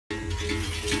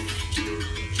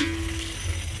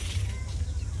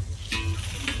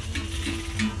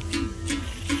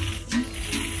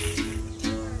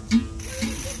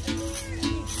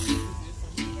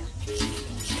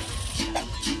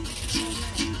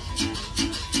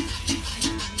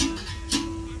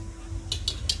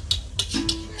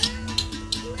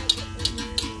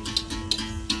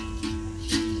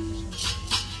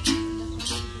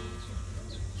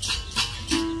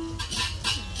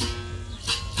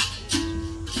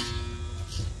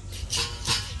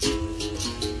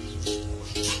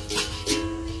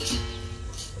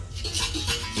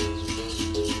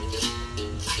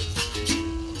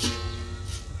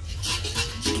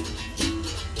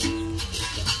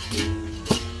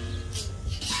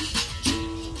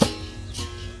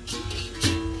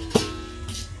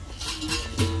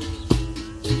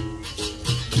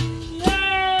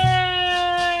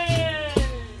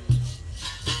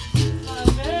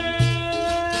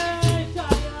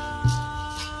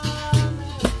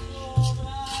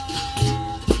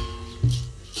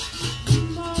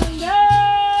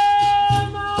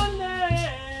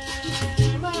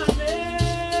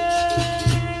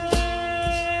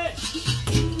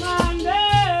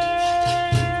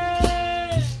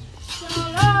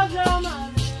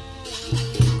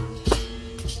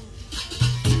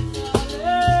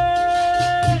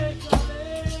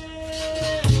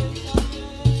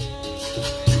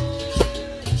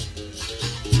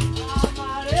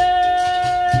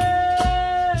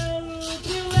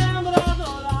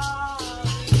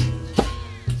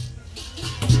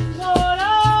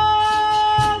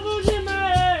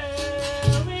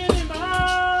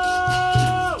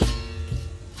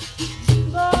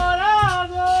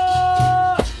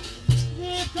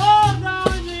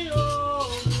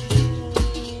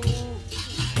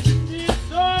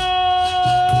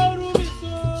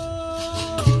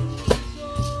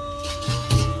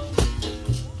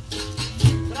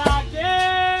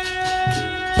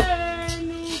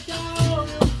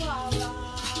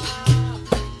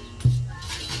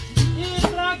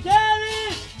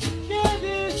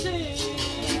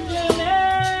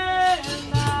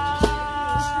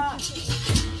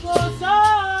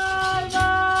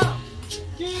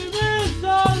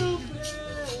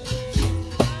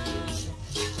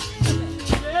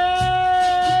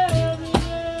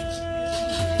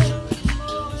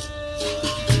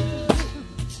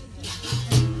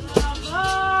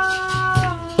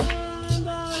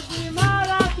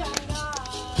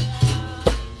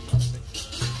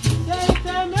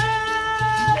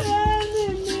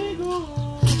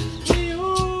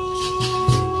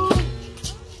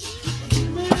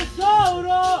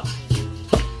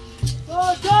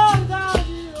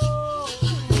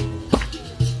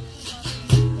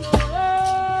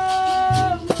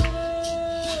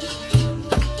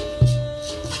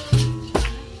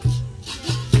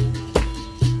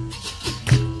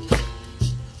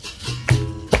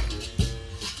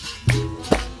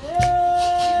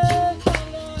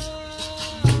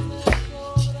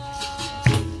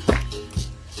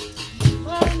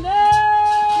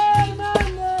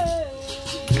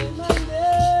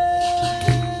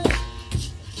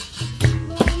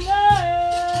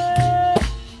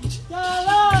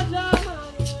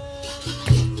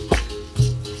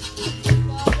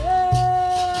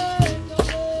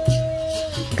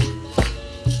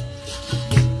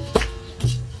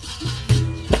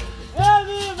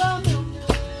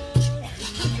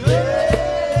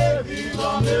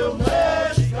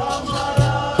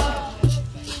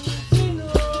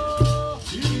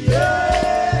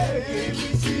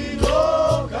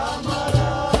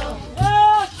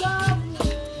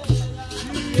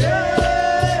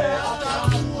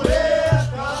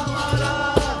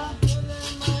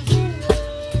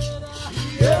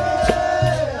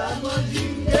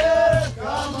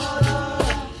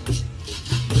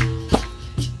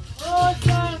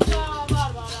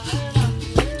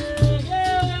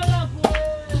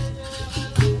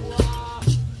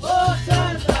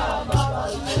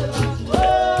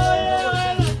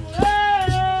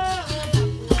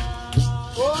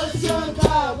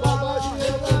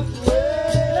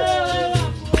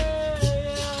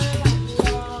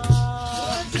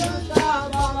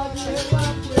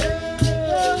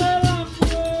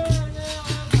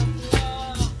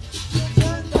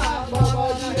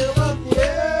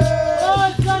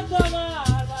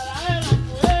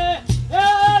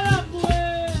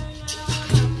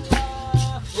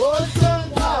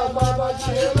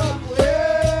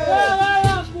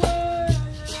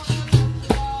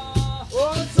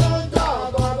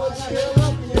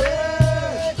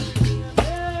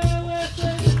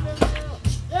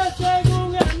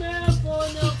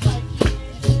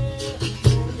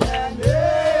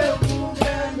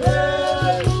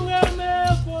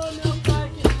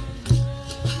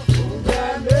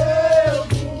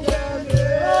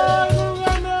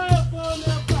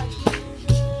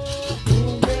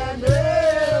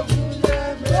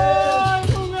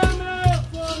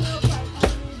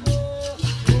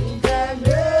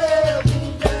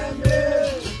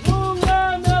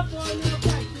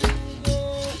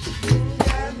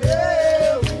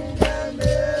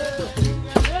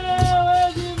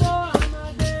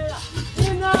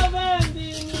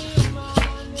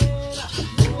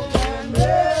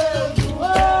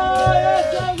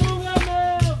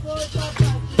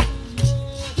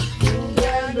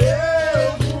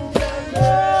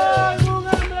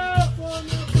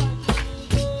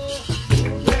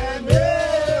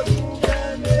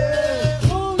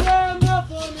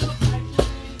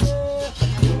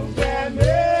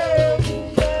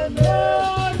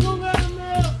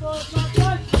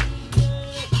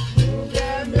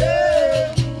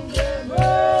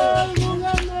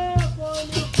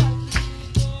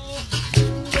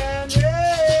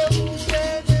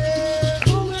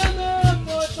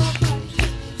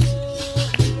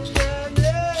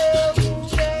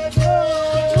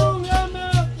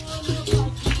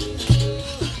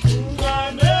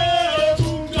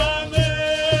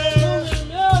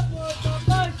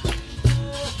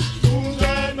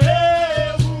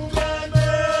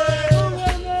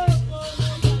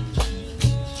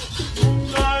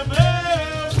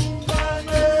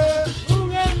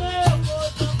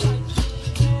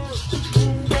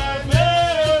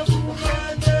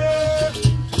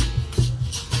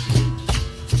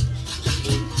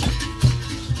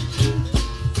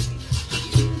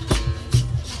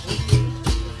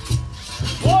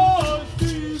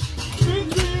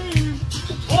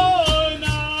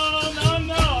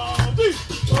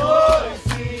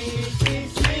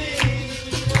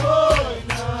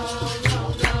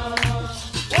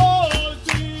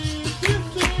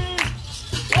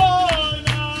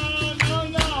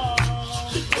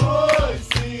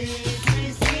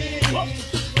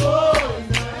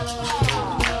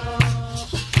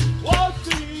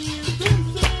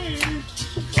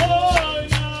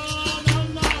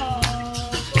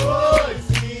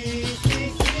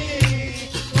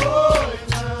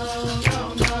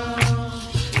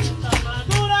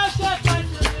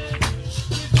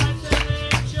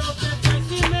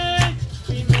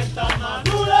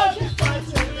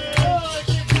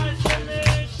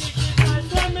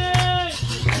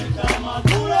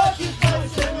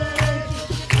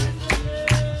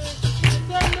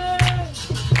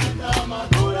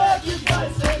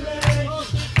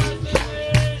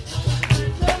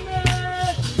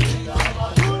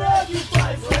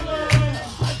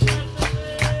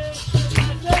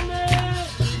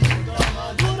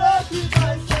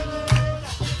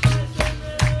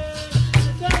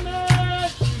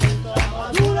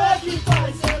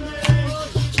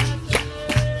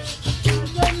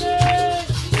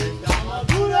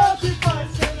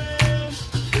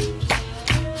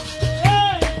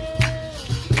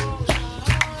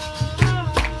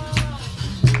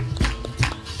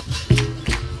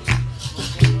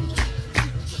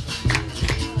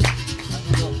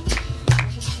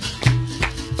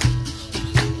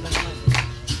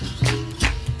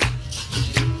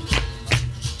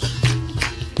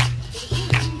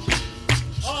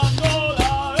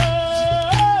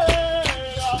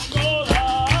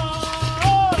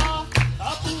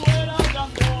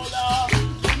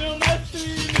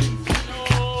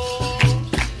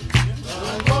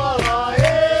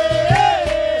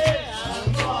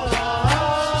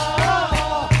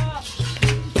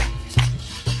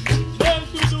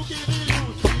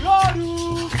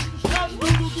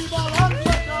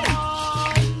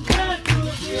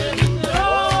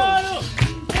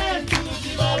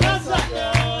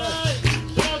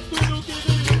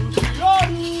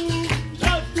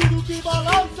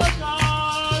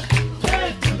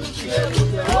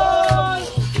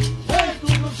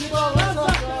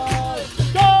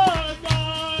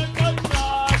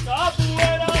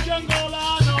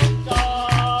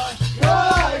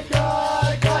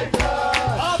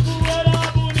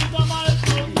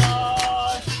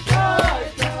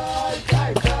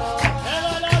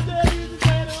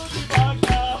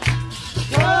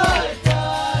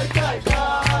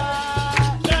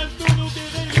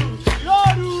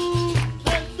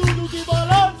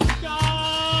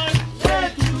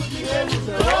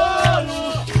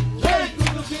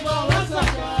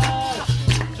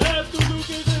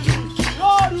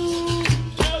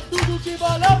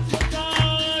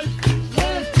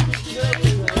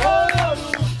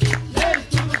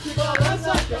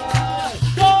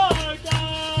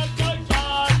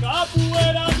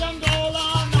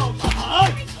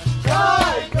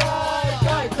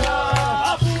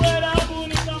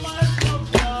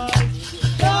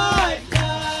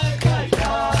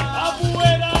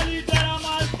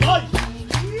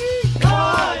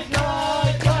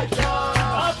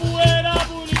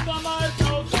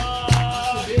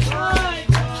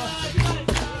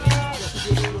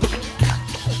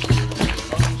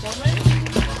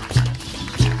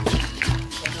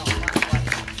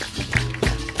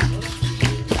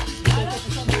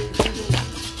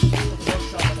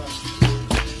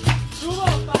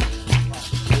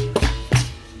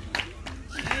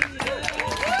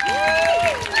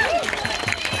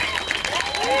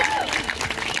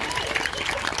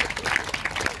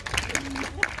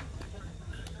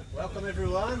Welcome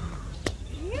everyone.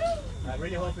 I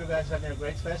really hope you guys are having a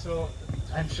great festival.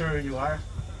 I'm sure you are.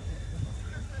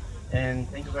 And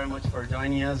thank you very much for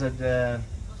joining us at the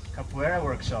Capoeira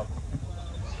workshop.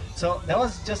 So that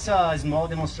was just a small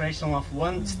demonstration of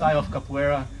one style of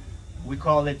Capoeira. We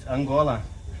call it Angola.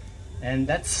 And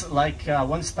that's like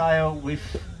one style with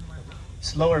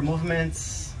slower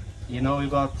movements. You know, you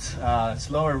got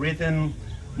slower rhythm,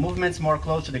 movements more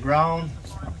close to the ground.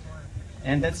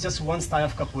 And that's just one style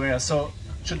of Capoeira. So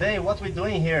today what we're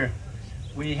doing here,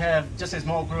 we have just a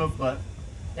small group, but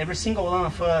every single one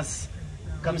of us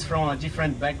comes from a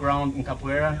different background in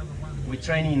Capoeira. We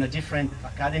train in a different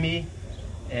academy,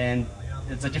 and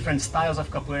it's a different styles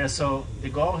of Capoeira. So the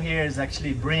goal here is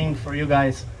actually bring for you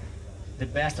guys the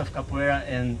best of Capoeira,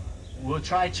 and we'll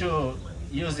try to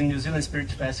use the New Zealand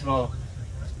Spirit Festival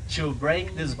to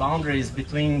break these boundaries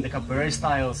between the Capoeira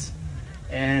styles.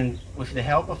 And with the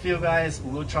help of you guys,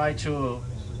 we'll try to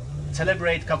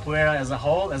celebrate Capoeira as a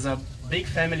whole, as a big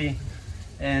family,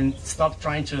 and stop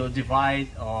trying to divide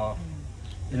or,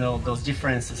 you know, those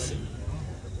differences.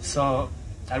 So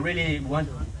I really want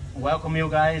to welcome you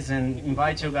guys and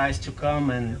invite you guys to come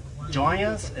and join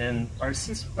us and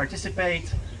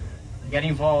participate, get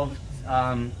involved.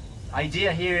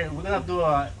 Idea here, we're gonna do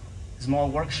a small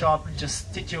workshop,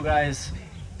 just teach you guys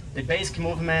the basic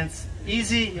movements.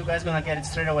 Easy, you guys gonna get it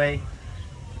straight away,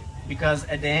 because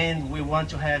at the end we want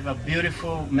to have a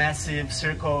beautiful, massive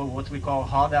circle, what we call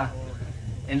roda,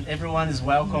 and everyone is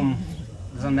welcome.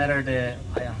 Doesn't matter the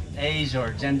age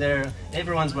or gender,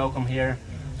 everyone's welcome here.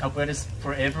 Capoeira is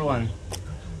for everyone.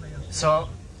 So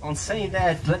on saying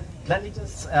that, let me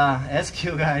just ask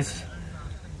you guys,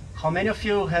 how many of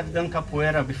you have done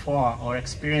Capoeira before or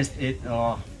experienced it?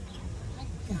 Or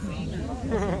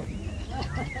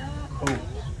cool.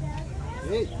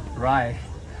 Right,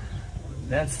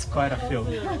 that's quite a few.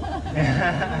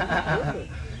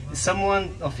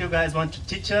 Someone of you guys want to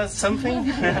teach us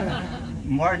something?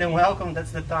 More than welcome,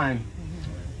 that's the time.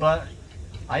 But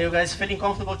are you guys feeling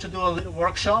comfortable to do a little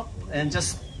workshop and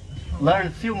just learn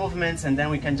a few movements, and then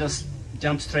we can just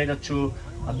jump straight up to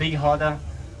a big roda?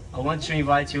 I want to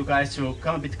invite you guys to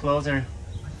come a bit closer.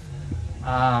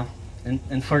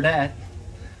 And for that,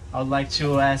 I would like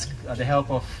to ask the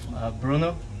help of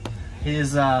Bruno. He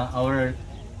is our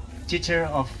teacher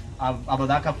of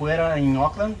Abadá Capoeira in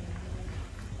Auckland,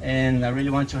 and I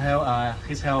really want to help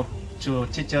his help to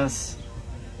teach us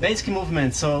basic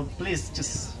movements. So please,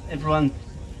 just everyone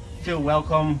feel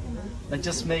welcome. Let's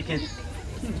just make it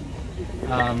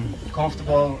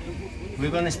comfortable.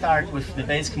 We're going to start with the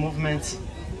basic movements.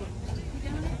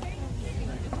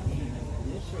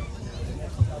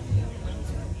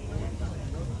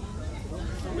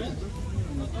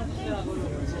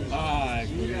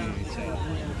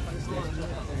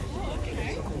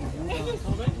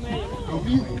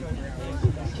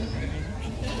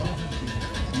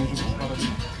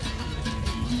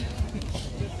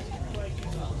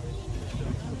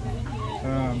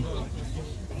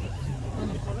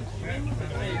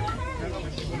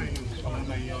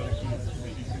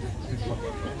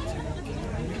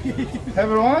 Hey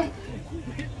everyone,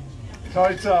 so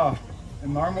it's an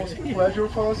enormous pleasure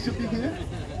for us to be here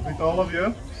with all of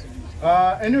you,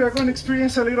 and we are going to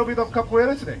experience a little bit of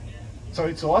Capoeira today. So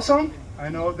it's awesome. I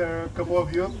know there are a couple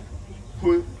of you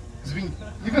who has been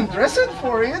even dressed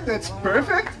for it. That's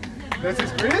perfect.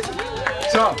 That's great.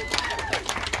 So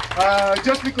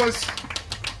just because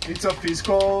it's a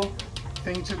physical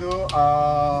thing to do,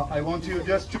 I want you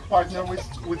just to partner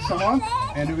with someone,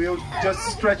 and we'll just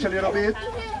stretch a little bit,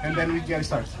 and then we get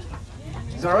started.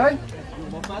 Is that right?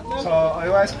 So I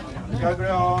will ask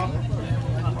Gabriel,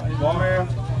 Gomer,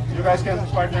 you guys can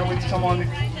partner with someone if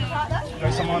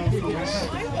there's someone who is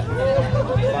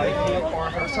like him or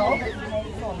herself.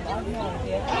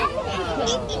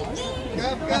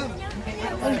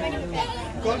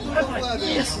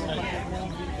 Yes.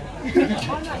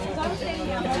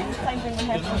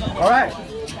 Alright,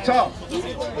 so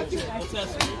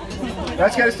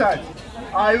let's get started.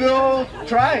 I will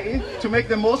try to make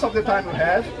the most of the time we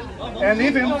have, and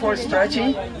even for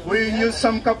stretching, we use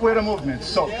some Capoeira movements.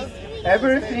 So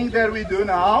everything that we do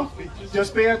now,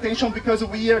 just pay attention, because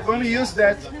we are going to use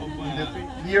that in the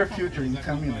near future, in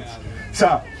 10 minutes.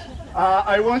 So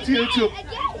I want you to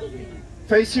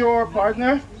face your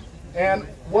partner, and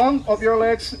one of your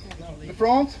legs in the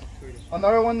front,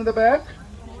 another one in the back.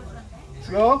 Let's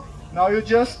go. Now you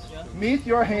just meet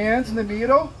your hands in the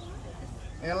middle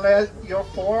and let your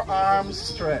forearms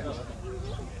stretch.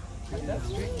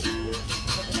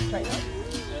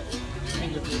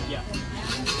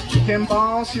 You can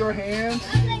bounce your hands,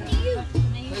 and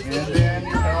then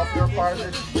you help your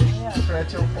partner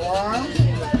Stretch your forearms.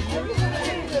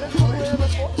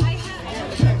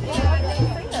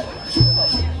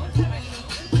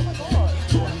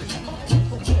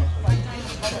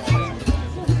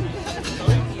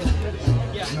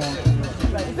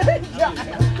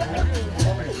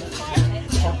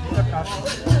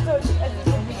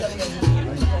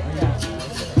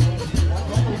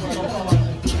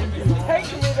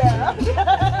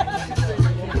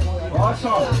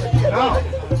 Awesome. Now,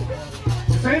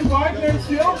 same partner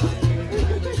still.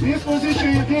 This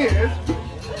position you did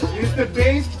is the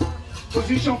base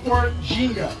position for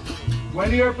ginga.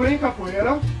 When you are playing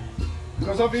capoeira,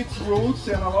 because of its roots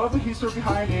and a lot of history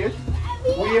behind it,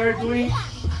 we are doing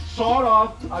sort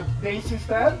of a dancing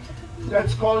step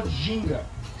that's called ginga.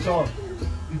 So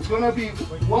it's gonna be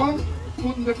one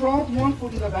foot in the front, one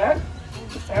foot in the back,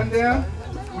 and then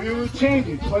we will change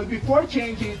it. But before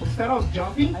changing it, instead of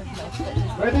jumping,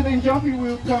 rather than jumping,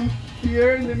 we'll come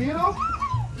here in the middle,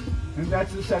 and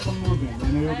that's the second movement,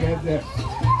 and we'll get there.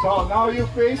 So now you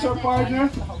face your partner,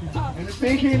 and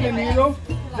stay here in the middle.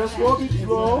 Just go a bit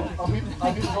slow, a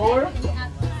bit lower.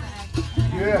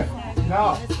 Good.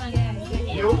 Now,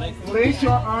 you place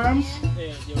your arms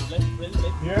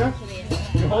here.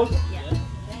 You hold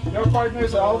your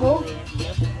partner's elbow.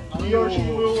 He or she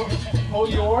will hold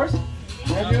yours.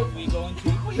 And you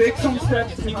take some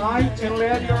steps behind and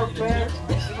let your back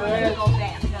stretch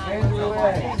and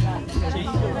relax.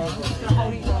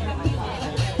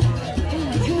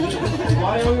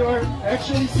 While you're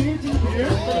actually sitting here,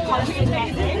 okay,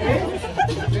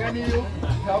 then you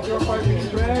help your partner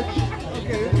stretch.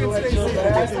 Okay, you let your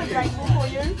back.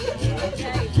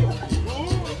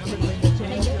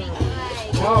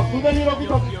 Now put a little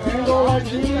bit of angle like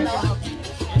this.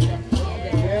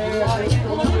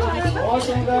 Yeah,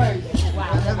 awesome guys. I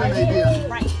have an idea.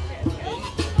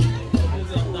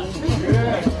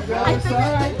 Good. The other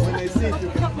side. When I sit, you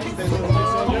can stand on my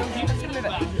shoulder.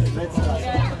 Let's start.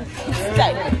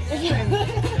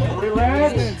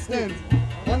 Relax. Stand.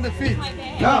 On the feet.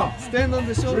 Now, Stand on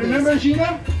the shoulders. remember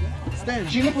Gina? Stand.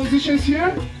 Gina positions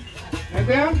here. And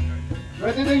then,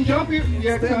 rather than jumping, we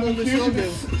are Stand coming on the here to the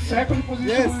shoulders. second position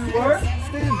Yes. we were.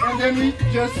 Stand. And then we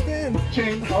just Stand.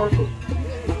 change our foot.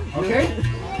 Okay?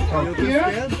 So You here,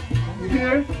 stand.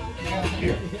 here, and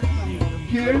here.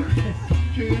 Here,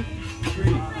 2,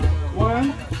 3.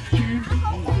 1, 2,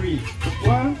 3.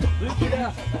 1, 2,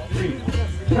 3.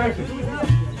 Perfect.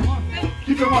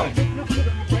 Keep it going.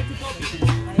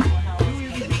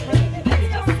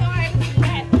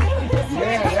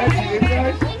 Yeah, that's it,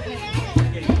 guys.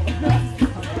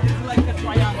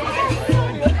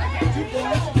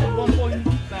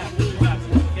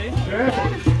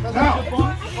 Perfect.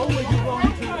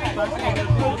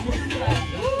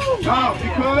 Now,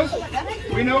 because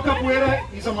we know capoeira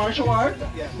is a martial art,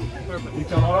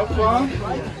 it's a lot of fun,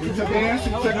 it's a dance,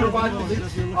 it's acrobatics,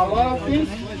 it's a lot of things,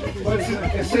 but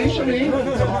essentially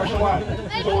it's a martial art.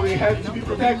 So we have to be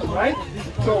protected, right?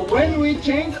 So when we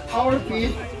change our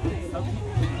feet,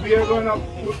 we are going to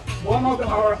put one of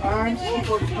our arms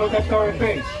to protect our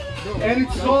face. And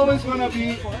it's always going to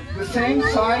be the same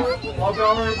side of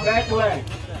our back leg.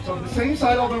 So the same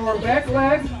side of our back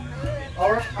leg,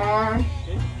 our arm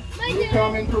will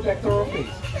come and protect our face.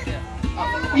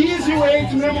 Easy way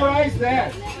to memorize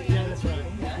that.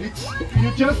 It's,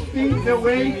 you just think the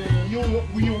way you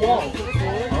walk.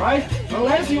 Alright?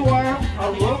 Unless you are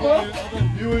a robot,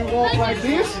 you will walk like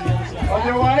this.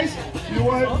 Otherwise, you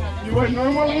are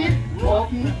normally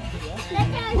walking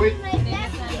with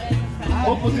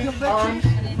opposite arms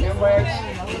and legs.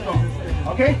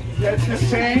 Okay? That's the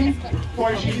same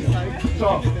for Gina.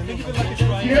 So,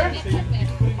 here,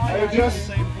 I will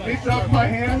just lift up my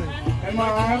hand and my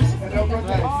arms and I'll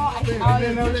protect. And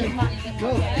then I'll change. No,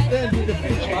 stand with the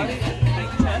feet.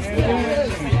 And then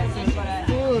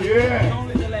I'll change. Yeah.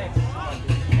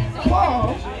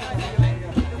 Wow.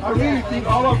 I really think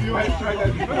all of you have tried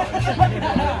that before.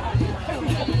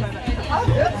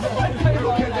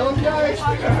 Look at those guys.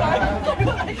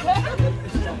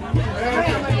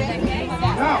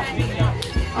 Now,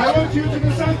 I want you to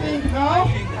do something now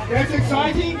that's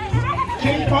exciting.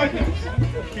 Change partners.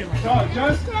 So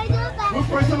just look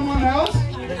for someone else.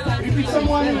 If it's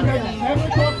someone you have never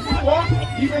talked before,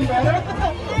 even better.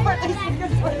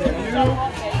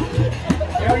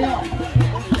 Carry on.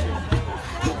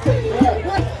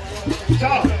 So I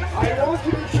want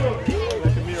you to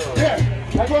here.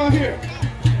 I go on here.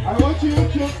 I want you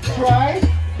to try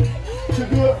to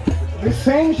do the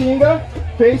same ginga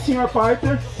facing your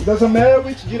partner. It doesn't matter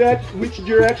which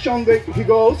direction he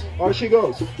goes or she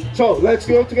goes. So let's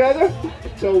go together.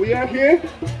 So we are here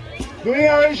doing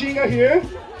our ginga here,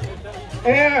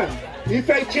 and If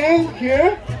I change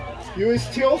here, you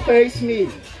still face me.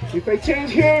 If I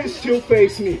change here, you still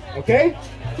face me, okay?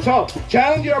 So,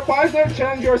 challenge your partner,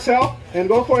 challenge yourself, and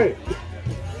go for it.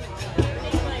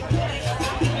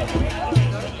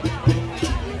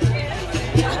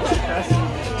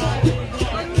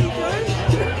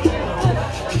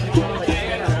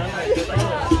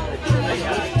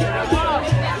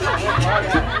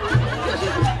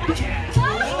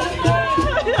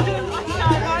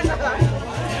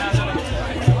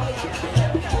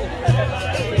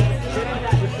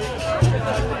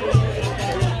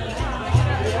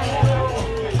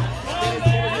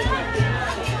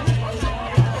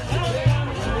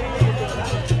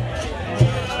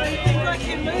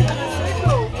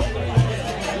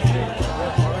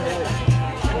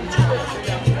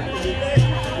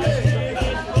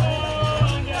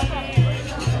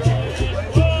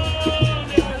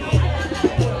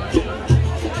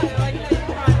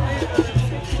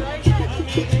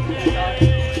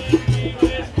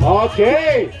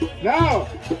 Okay, now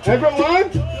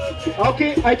everyone,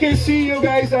 okay, I can see you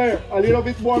guys are a little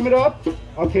bit warmed up.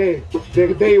 Okay,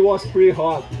 the day was pretty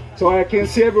hot, so I can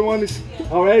see everyone is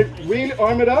already really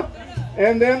warmed up.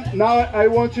 And then now I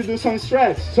want to do some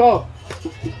stretch. So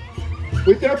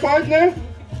with your partner,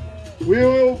 we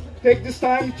will take this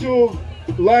time to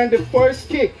learn the first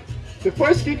kick. The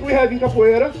first kick we have in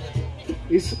capoeira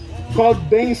is called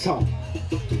benção.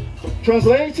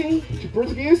 Translating to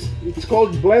Portuguese, it's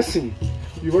called blessing.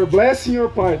 You are blessing your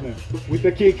partner with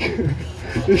a kick.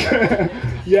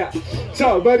 Yeah.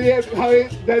 So, but yeah,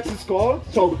 that's called.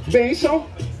 So, benção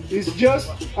is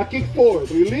just a kick forward.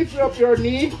 You lift up your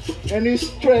knee and you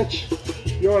stretch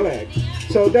your leg.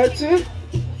 So that's it.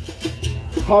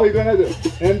 How you gonna do?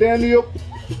 And then you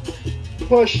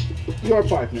push your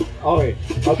partner away.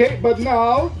 Okay, but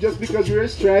now just because you're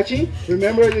stretching,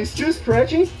 remember it's still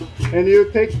stretching, and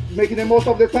you making the most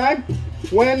of the time.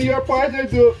 When your partner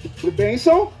do the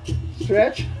benção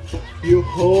stretch, you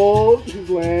hold his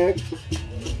leg,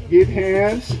 give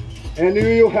hands, and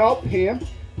you will help him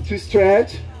to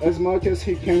stretch as much as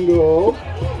he can go.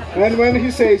 And when he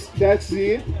says that's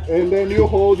it, and then you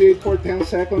hold it for 10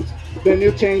 seconds, then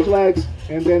you change legs,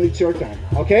 and then it's your time.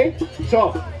 Okay,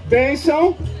 so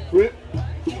benção.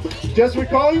 Just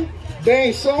recalling,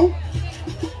 benção,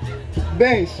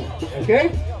 benção,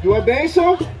 okay? Do a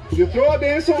benção, you throw a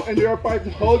benção, and your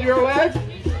partner hold your leg,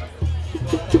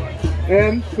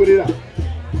 and put it up.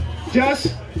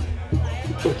 Just,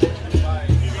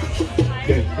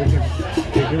 okay,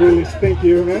 release, thank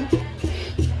you, man.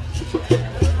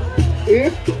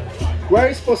 Where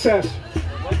is possess?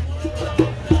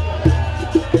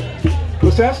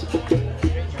 Possess?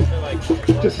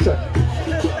 Just a second.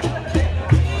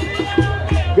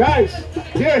 Guys,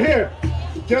 here.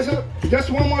 Just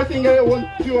one more thing I want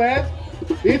to add.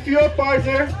 If your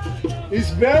partner is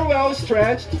very well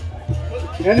stretched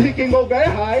and he can go very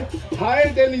high,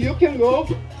 higher than you can go,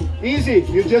 easy.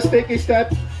 You just take a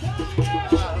step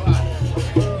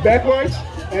backwards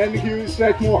and you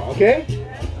stretch more, okay?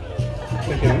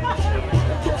 Okay.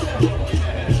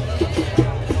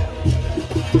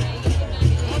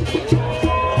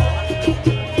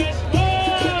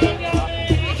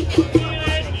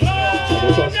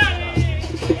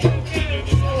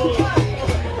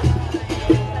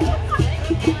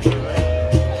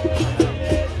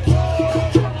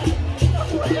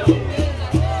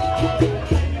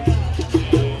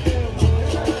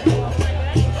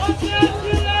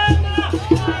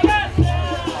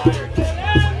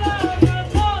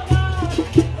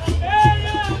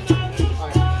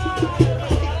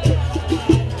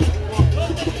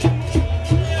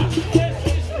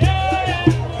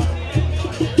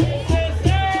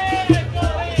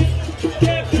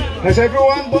 Has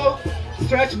everyone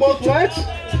stretched both legs?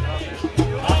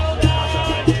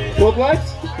 Both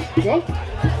legs? No?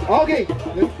 Okay,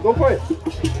 then go for it.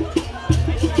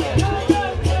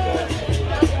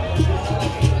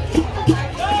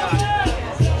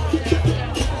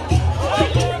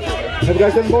 Have you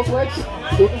guys done both legs?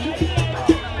 Both of you?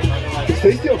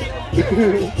 Stay still.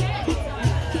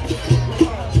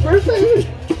 Perfect.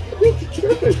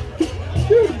 Perfect.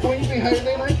 You're going me higher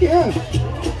than I can.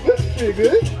 That's pretty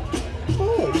good.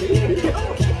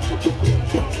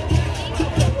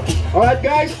 Alright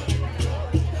guys,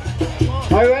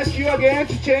 I'll ask you again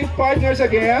to change partners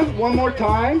again, one more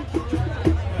time.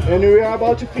 And we are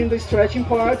about to finish the stretching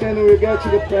part and we'll get to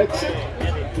the practice.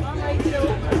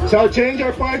 So I'll change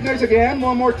our partners again,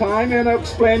 one more time, and I'll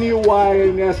explain you why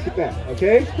I'm asking that,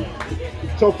 okay?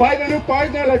 So find a new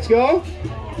partner, let's go.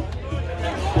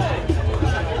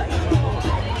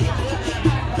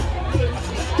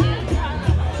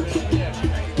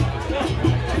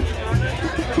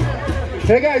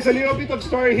 Hey guys, a little bit of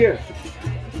story here.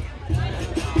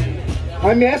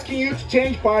 I'm asking you to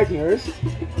change partners,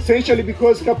 essentially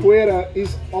because capoeira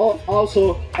is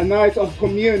also an art of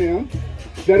communion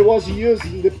that was used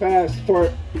in the past for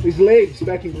slaves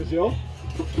back in Brazil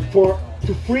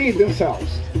to free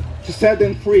themselves, to set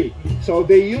them free. So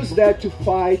they used that to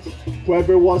fight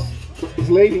whoever was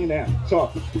enslaving them.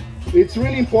 So it's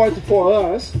really important for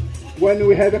us when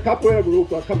we have a capoeira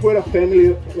group, a capoeira family,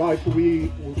 like we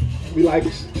like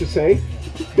to say,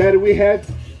 that we have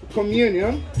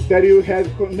communion, that you have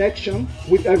connection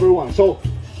with everyone. So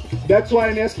that's why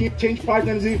I'm asking you to change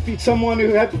partners. If it's someone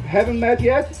you haven't met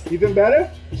yet, even better.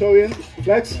 So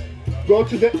let's go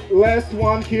to the last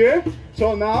one here.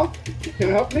 So now, can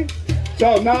you help me?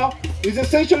 So now it's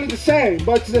essentially the same,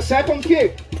 but it's the second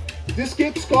kick. This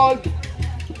kick is called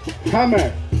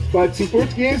hammer, but in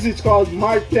Portuguese it's called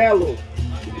martelo.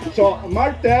 So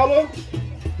martelo,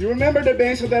 you remember the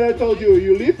basic that I told you?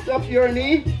 You lift up your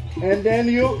knee and then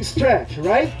you stretch,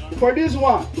 right? For this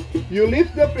one, you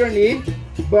lift up your knee,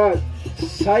 but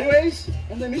sideways,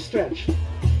 and then you stretch.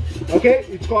 Okay,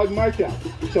 it's called martelo.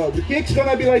 So the kick's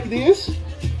gonna be like this,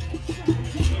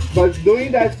 but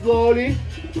doing that slowly,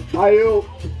 I will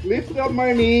lift up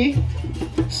my knee,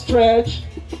 stretch,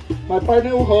 my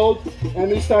partner will hold, and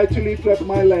we start to lift up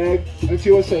my leg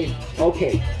until I say,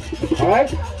 okay. All right,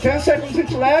 10 seconds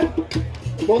each leg,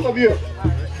 both of you.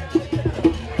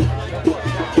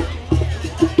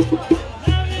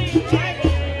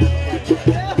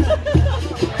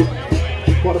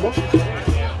 Bora, bora.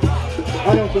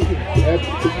 Ah, não, tranquilo.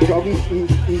 Joga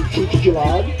em chute de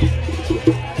lado.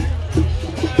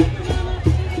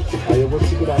 Aí eu vou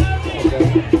segurar.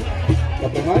 Dá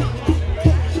pra mais?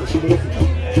 Eu seguro aqui.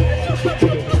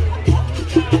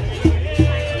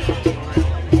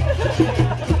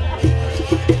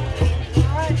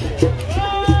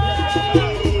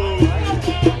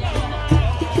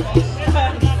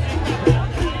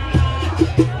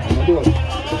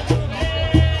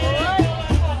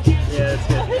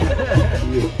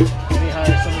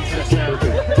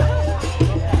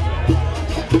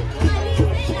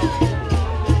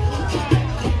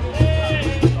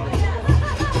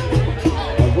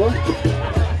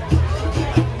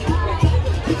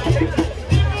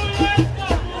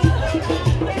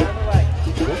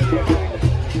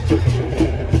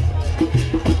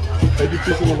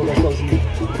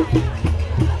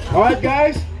 Alright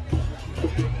guys,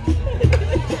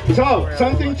 so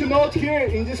something to note here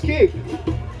in this kick.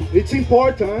 It's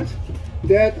important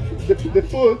that the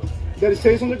foot that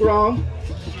stays on the ground,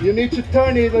 you need to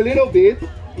turn it a little bit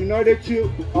in order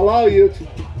to allow you to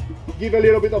give a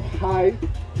little bit of height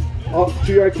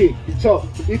to your kick. So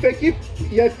if I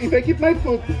keep my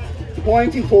foot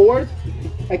pointing forward,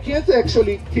 I can't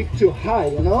actually kick too high,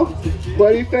 you know?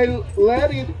 But if I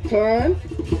let it turn,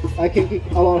 I can kick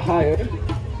a lot higher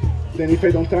than if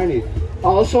I don't turn it.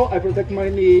 Also, I protect my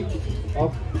knee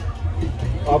of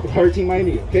hurting my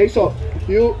knee, okay? So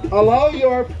you allow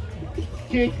your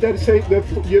kick that says the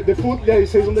foot that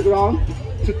stays on the ground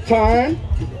to turn,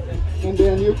 and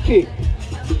then you kick.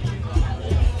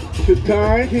 To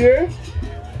turn here,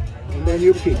 and then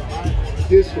you kick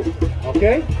this foot,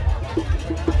 okay?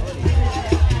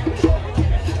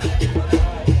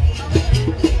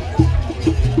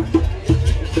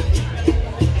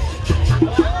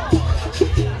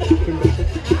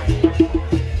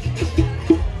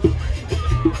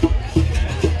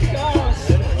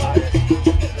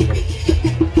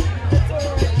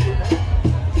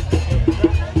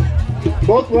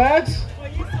 Both legs.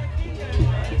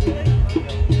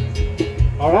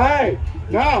 All right,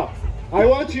 now I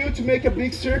want you to make a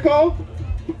big circle.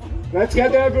 Let's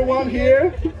gather everyone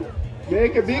here.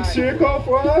 Make a big circle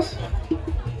for us.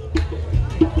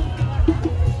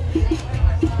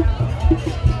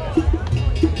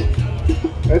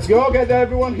 Let's go, gather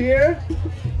everyone here.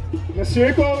 In a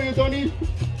circle, you don't need,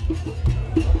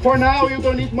 for now, you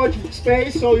don't need much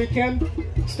space, so you can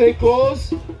stay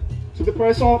close to the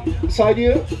person beside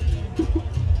you.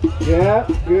 Yeah,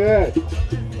 good.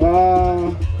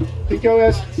 Think I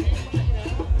ask.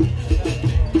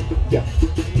 Yeah.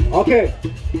 Okay.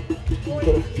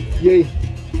 Yay.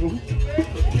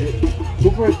 Go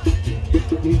for it.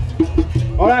 Yay.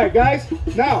 All right, guys.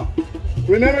 Now,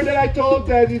 remember that I told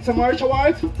that it's a martial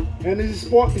art, and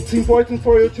it's important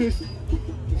for you to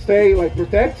stay like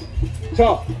protect.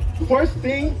 So, first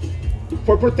thing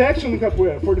for protection in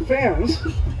capoeira, for defense,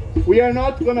 we are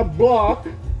not gonna block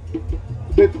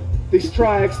the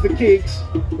strikes, the kicks,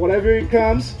 whatever it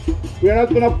comes. We are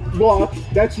not gonna block.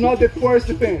 That's not the first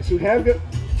defense. You have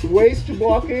ways to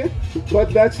block it,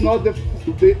 but that's not the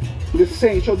the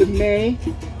same. So the main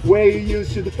way you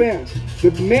use to defense.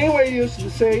 The main way you use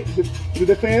to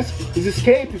defense is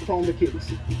escape from the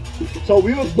kicks. So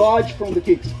we will dodge from the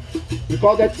kicks. We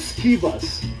call that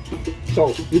esquivas.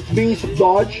 So it means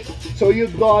dodge. So you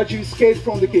dodge, you escape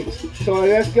from the kicks. So I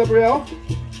ask Gabriel.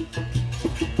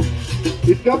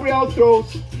 If Gabriel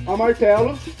throws a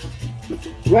martelo,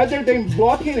 rather than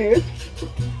blocking it,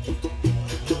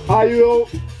 I will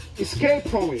escape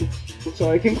from it.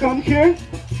 So I can come here,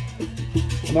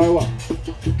 another one.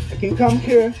 I can come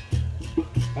here,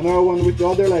 another one with the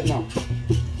other leg now.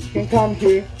 You can come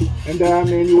here, and there are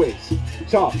many ways.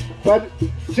 So, but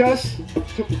just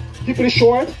to keep it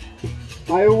short,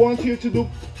 I want you to do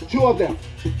two of them.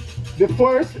 The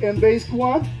first and basic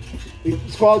one,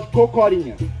 it's called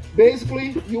cocorinha.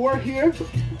 Basically, you are here,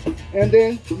 and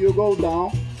then you go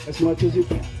down as much as you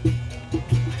can.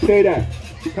 Stay there.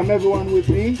 Come everyone with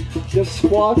me. Just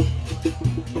squat.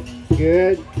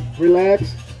 Good.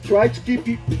 Relax. Try to keep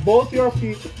both your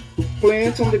feet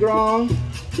planted on the ground.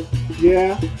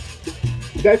 Yeah.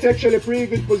 That's actually a pretty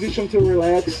good position to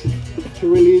relax, to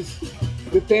release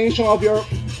the tension of your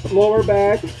lower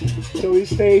back. So you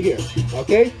stay here.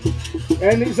 Okay?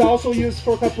 And it's also used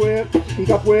for capoeira, in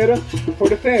capoeira, for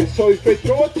defense. So if I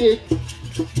throw a kick,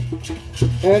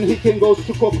 and he can go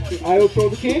to I will throw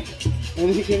the kick, and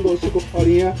he can go to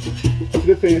cocorinha to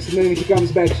defense, and then he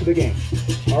comes back to the game.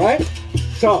 All right?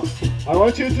 So I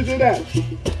want you to do that.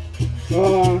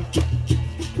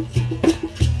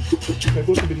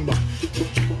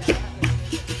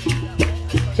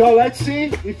 So let's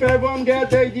see if everyone get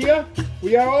the idea.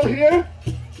 We are all here,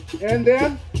 and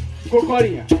then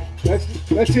cocorinha.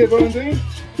 Let's see everyone doing.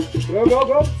 Go, go,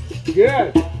 go.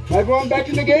 Good. Everyone back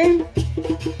in the game.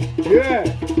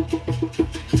 Good.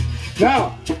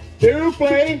 Now, they will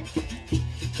play,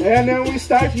 and then we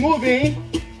start moving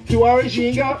to our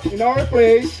ginga in our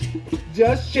place,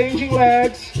 just changing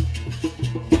legs.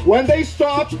 When they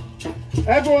stop,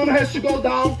 everyone has to go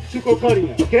down to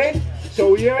cocorinha, okay?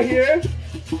 So we are here.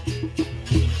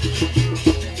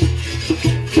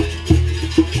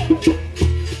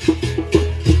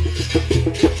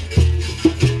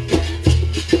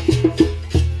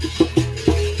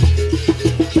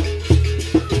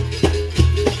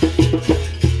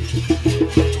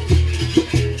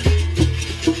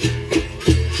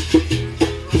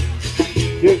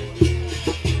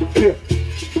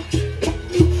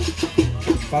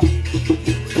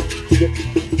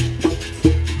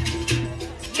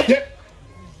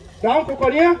 Down,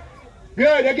 cocorinha.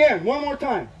 Good, again, one more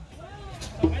time.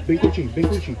 Bem curtinho, bem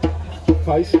curtinho.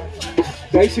 Faz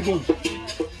 10 segundos.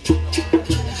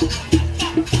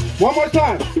 One more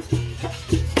time.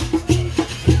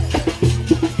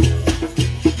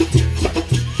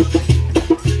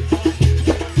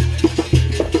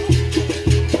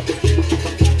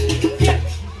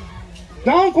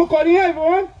 Down, cocorinha,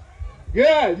 everyone.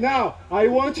 Good, now,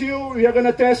 we are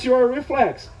gonna test your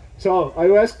reflex. So, I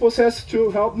will ask Possess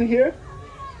to help me here.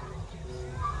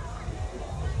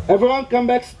 Everyone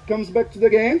comes back to the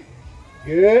game.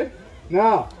 Good.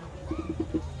 Now,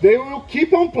 they will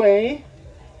keep on playing,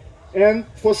 and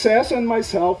Possess and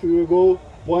myself, we will go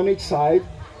one each side,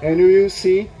 and we will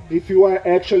see if you are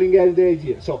actually getting the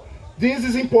idea. So, this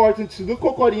is important to do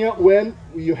cocorinha when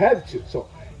you have to. So,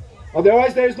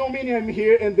 otherwise there is no meaning I'm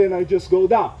here and then I just go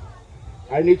down.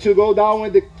 I need to go down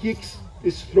when the kicks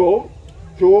is throw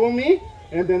on me,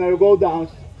 and then I'll go down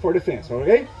for defense,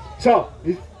 okay? So,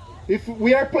 if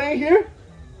we are playing here,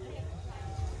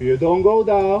 you don't go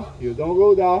down,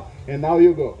 and now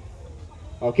you go.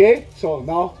 Okay? So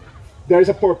now, there's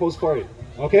a purpose for it,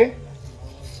 okay?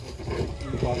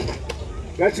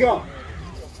 Let's go!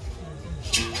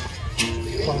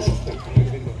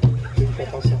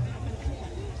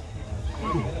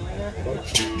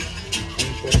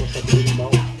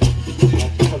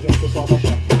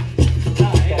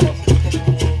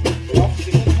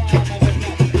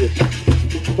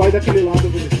 Vai daquele lado,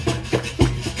 bonito.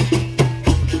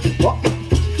 Ó.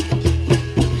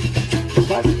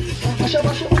 Vai. Baixa.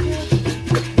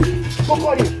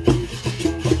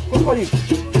 Cocorinha.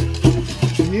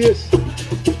 Isso.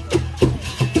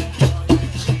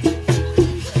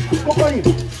 Cocorinha.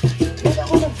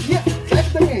 Roda. Yeah.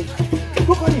 Let's again.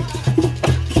 Cocorinha.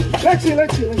 Let's see.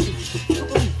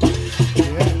 Cocorinha.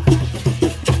 Yeah.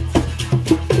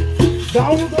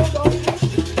 Down.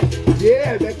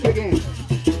 Yeah, back again.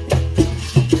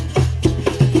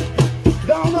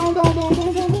 Down.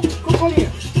 Cocorinha.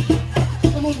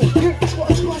 Here,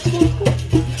 squat.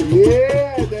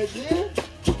 Yeah, that's it.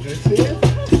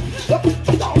 Up,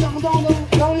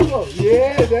 down you go.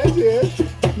 Yeah, that's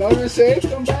it. Now you're safe,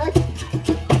 come back.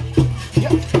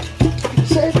 Yep.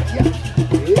 Safe, yeah.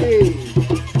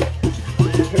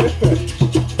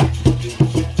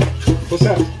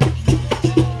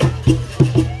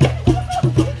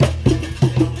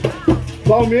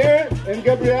 Almir and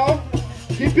Gabriel,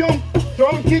 keep on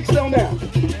throwing kicks down there.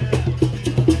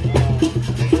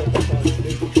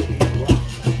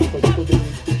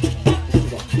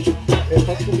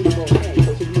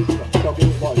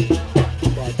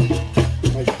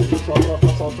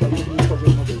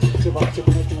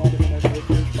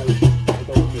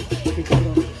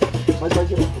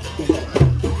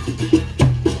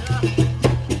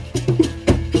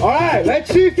 Alright,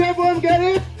 let's see if everyone get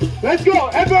it. Let's go,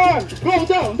 everyone! Go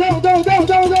down, down, down, down,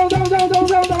 down, down, down, down, down, down,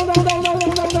 down, down, down, down,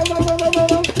 down, down, down, down, down,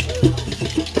 down.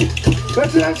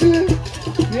 That's it, that's it.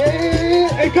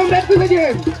 Yeah, and come back to it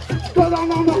again. Go down,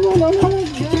 down, down, down, down, down.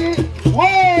 Yeah.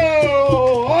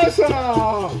 Whoa!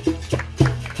 Awesome!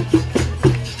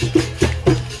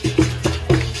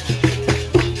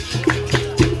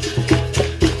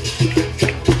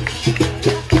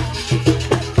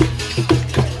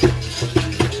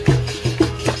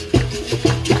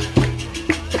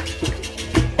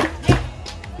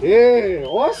 Yeah,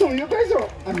 awesome! You guys are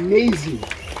amazing.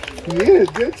 Yeah,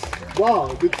 that's wow.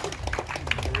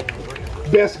 That's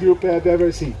best group I've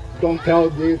ever seen. Don't tell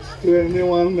this to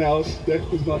anyone else that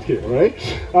is not here, right?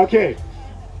 Okay,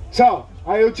 so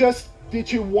I will just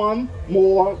teach you one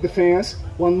more defense,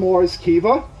 one more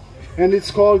esquiva, and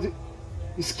it's called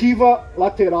esquiva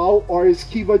lateral or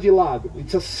esquiva de lado.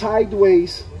 It's a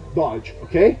sideways dodge,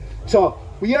 okay? So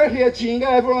we are here, Ginga.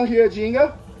 Everyone here,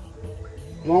 Ginga.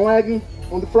 One leg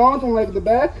on the front, one leg in the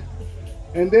back,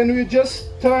 and then we just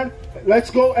turn.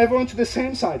 Let's go everyone to the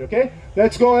same side, okay?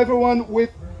 Let's go everyone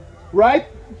with right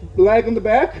leg on the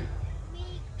back.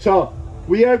 So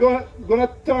we are gonna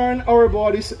turn our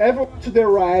bodies everyone to the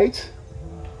right,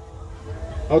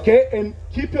 okay? And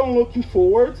keep on looking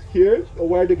forward here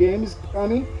where the game is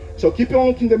coming. So keep on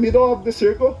looking in the middle of the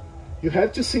circle. You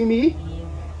have to see me,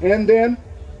 and then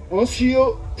once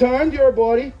you turn your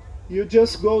body, you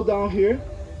just go down here.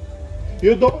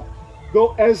 You don't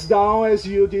go as down as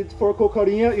you did for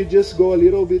Cocarinha, you just go a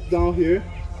little bit down here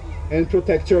and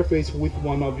protect your face with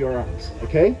one of your arms,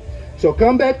 okay? So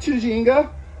come back to Ginga.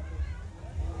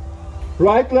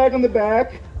 Right leg on the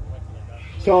back.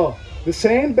 So the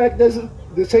same leg that's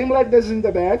in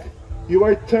the back, you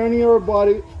are turning your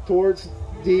body towards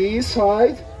this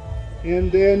side,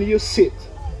 and then you sit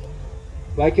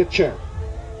like a chair,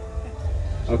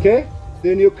 okay?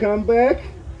 Then you come back,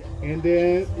 and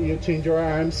then you change your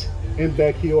arms, and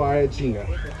back you are at Ginga.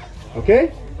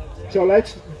 Okay? So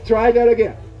let's try that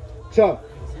again. So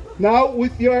now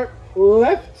with your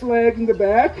left leg in the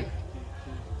back,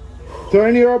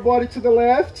 turn your body to the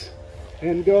left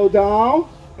and go down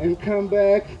and come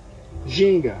back,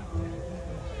 Ginga.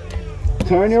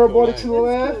 Turn your body to the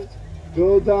left,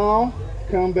 go down,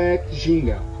 come back,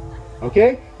 Ginga.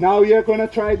 Okay? Now we are gonna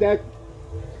try that,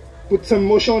 put some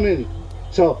motion in it.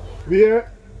 So we're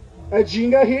at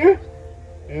Ginga here,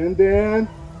 and then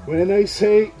when I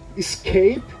say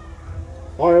escape,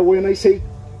 or when I say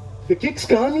the kick's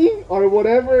coming, or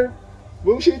whatever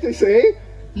bullshit I say,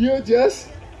 you just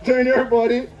turn your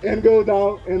body and go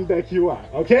down and back you are,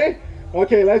 okay?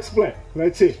 Okay, let's play,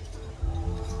 let's see.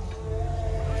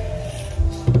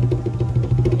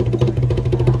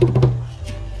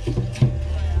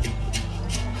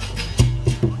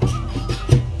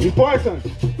 Important,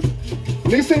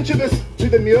 listen to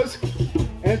the music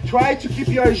and try to keep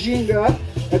your Ginga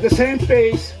at the same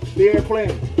pace they are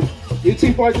playing. It's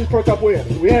important for Capoeira.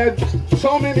 We have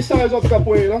so many styles of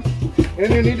Capoeira,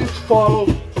 and you need to follow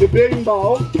the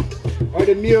berimbau or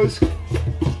the music.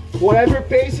 Whatever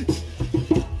pace it's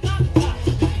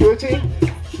shooting,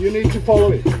 you need to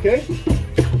follow it, okay?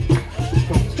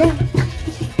 Stop.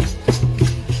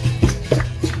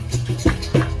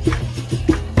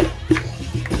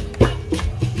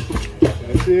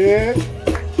 That's it.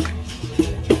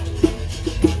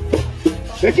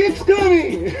 The kick's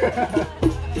coming!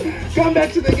 Come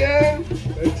back to the game.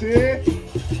 That's it.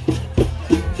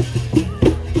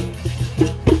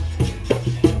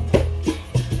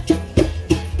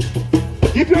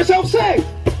 Keep yourself safe.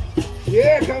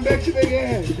 Yeah, come back to the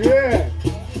game. Good.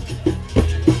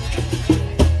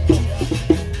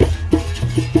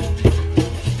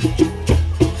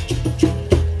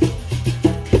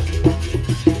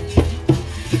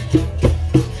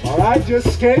 All right, just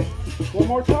escape one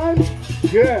more time.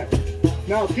 Good.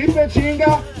 Now keep the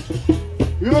Ginga.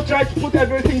 We will try to put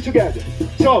everything together.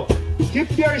 So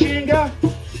keep your Ginga.